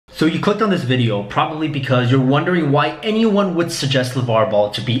So you clicked on this video probably because you're wondering why anyone would suggest LaVar Ball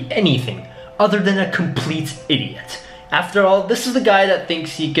to be anything other than a complete idiot. After all, this is the guy that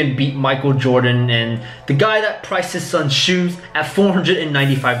thinks he can beat Michael Jordan and the guy that priced his son's shoes at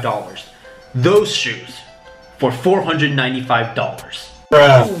 $495. Those shoes for $495.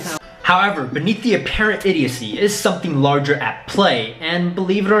 Bruh. However, beneath the apparent idiocy is something larger at play, and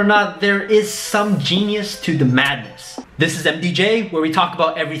believe it or not, there is some genius to the madness. This is MDJ, where we talk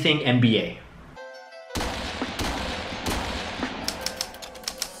about everything NBA.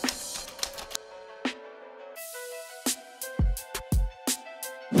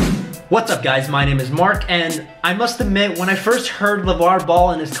 What's up guys, my name is Mark, and I must admit, when I first heard LaVar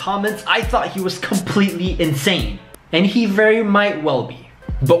Ball and his comments, I thought he was completely insane. And he very might well be.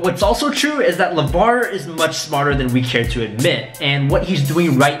 But what's also true is that LaVar is much smarter than we care to admit, and what he's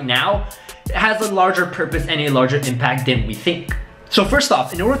doing right now has a larger purpose and a larger impact than we think. So first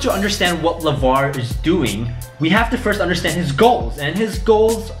off, in order to understand what LaVar is doing, we have to first understand his goals, and his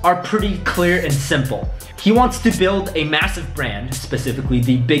goals are pretty clear and simple. He wants to build a massive brand, specifically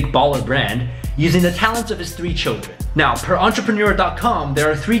the Big Baller brand, using the talents of his 3 children. Now, per entrepreneur.com, there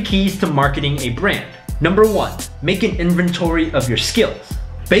are 3 keys to marketing a brand. Number 1, make an inventory of your skills.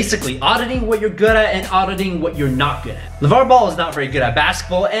 Basically, auditing what you're good at and auditing what you're not good at. LaVar Ball is not very good at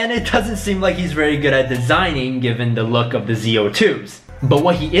basketball, and it doesn't seem like he's very good at designing given the look of the ZO2s. But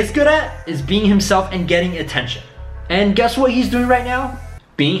what he is good at is being himself and getting attention. And guess what he's doing right now?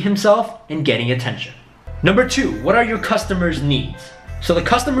 Being himself and getting attention. Number 2, what are your customers' needs? So the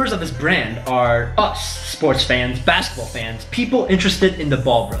customers of his brand are us, sports fans, basketball fans, people interested in the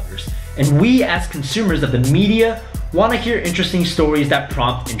Ball brothers. And we as consumers of the media want to hear interesting stories that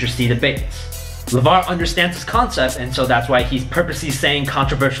prompt interesting debates. LaVar understands this concept, and so that's why he's purposely saying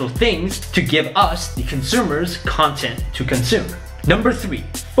controversial things to give us, the consumers, content to consume. Number 3,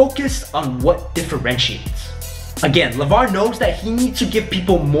 focus on what differentiates. Again, LaVar knows that he needs to give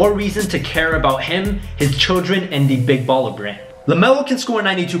people more reason to care about him, his children, and the Big Baller brand. LaMelo can score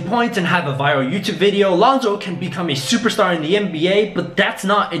 92 points and have a viral YouTube video. Lonzo can become a superstar in the NBA, but that's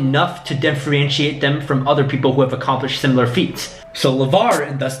not enough to differentiate them from other people who have accomplished similar feats. So LaVar,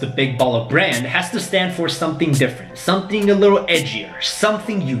 and thus the Big Baller brand, has to stand for something different, something a little edgier,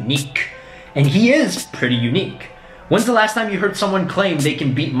 something unique. And he is pretty unique. When's the last time you heard someone claim they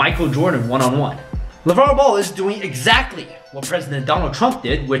can beat Michael Jordan one-on-one? LaVar Ball is doing exactly what President Donald Trump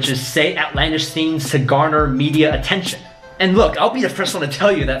did, which is say outlandish things to garner media attention. And look, I'll be the first one to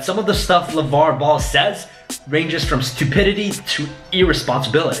tell you that some of the stuff LaVar Ball says ranges from stupidity to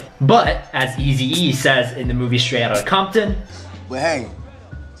irresponsibility. But, as Eazy-E says in the movie Straight Outta Compton, but hey,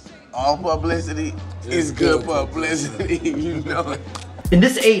 all publicity is good publicity, you know it. In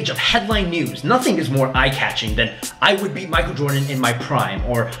this age of headline news, nothing is more eye-catching than I would beat Michael Jordan in my prime,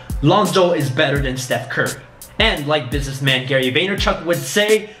 or Lonzo is better than Steph Curry. And like businessman Gary Vaynerchuk would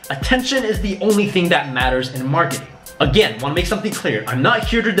say, attention is the only thing that matters in marketing. Again, want to make something clear, I'm not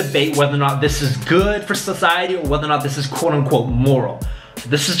here to debate whether or not this is good for society or whether or not this is quote-unquote moral.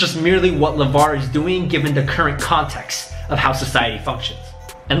 This is just merely what LaVar is doing given the current context of how society functions.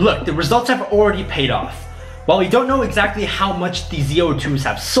 And look, the results have already paid off. While we don't know exactly how much the ZO2s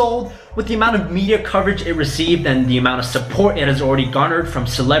have sold, with the amount of media coverage it received and the amount of support it has already garnered from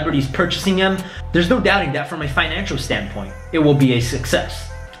celebrities purchasing them, there's no doubting that from a financial standpoint, it will be a success.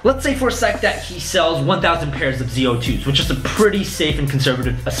 Let's say for a sec that he sells 1,000 pairs of ZO2s, which is a pretty safe and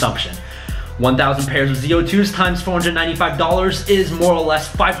conservative assumption. 1,000 pairs of ZO2s times $495 is more or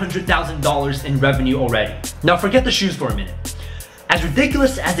less $500,000 in revenue already. Now forget the shoes for a minute. As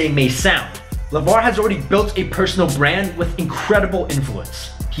ridiculous as they may sound, LaVar has already built a personal brand with incredible influence.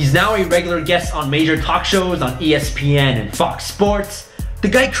 He's now a regular guest on major talk shows on ESPN and Fox Sports. The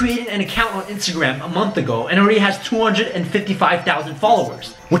guy created an account on Instagram a month ago and already has 255,000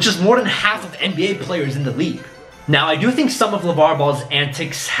 followers, which is more than half of NBA players in the league. Now, I do think some of LaVar Ball's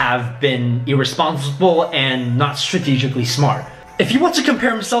antics have been irresponsible and not strategically smart. If he wants to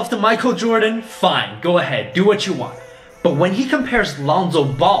compare himself to Michael Jordan, fine, go ahead, do what you want. But when he compares Lonzo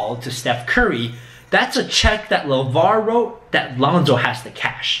Ball to Steph Curry, that's a check that LaVar wrote that Lonzo has to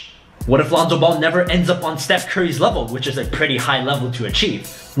cash. What if Lonzo Ball never ends up on Steph Curry's level, which is a pretty high level to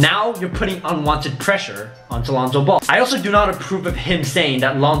achieve? Now you're putting unwanted pressure onto Lonzo Ball. I also do not approve of him saying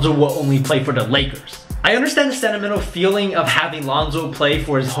that Lonzo will only play for the Lakers. I understand the sentimental feeling of having Lonzo play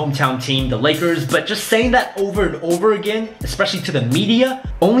for his hometown team, the Lakers, but just saying that over and over again, especially to the media,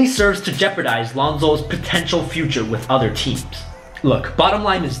 only serves to jeopardize Lonzo's potential future with other teams. Look, bottom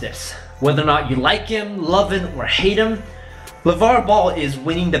line is this. Whether or not you like him, love him, or hate him, LaVar Ball is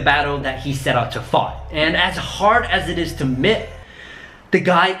winning the battle that he set out to fight. And as hard as it is to admit, The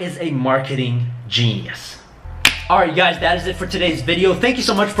guy is a marketing genius. Alright guys, that is it for today's video. Thank you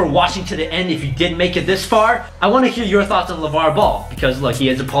so much for watching to the end. If you did make it this far, I want to hear your thoughts on LaVar Ball, because look, he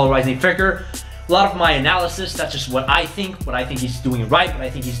is a polarizing figure. A lot of my analysis, that's just what I think he's doing right, what I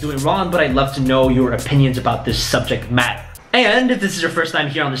think he's doing wrong, but I'd love to know your opinions about this subject matter. And if this is your first time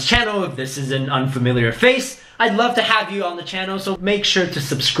here on this channel, if this is an unfamiliar face, I'd love to have you on the channel, so make sure to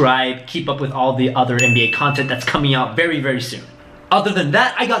subscribe, keep up with all the other NBA content that's coming out very, very soon. Other than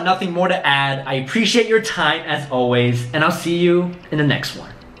that, I got nothing more to add. I appreciate your time as always, and I'll see you in the next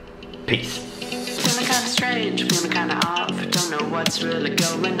one. Peace. Feeling kinda strange, feeling kinda off. Don't know what's really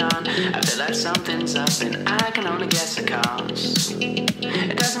going on. I feel like something's up and I can only guess the cause.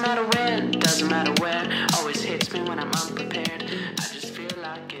 It doesn't matter when, doesn't matter where.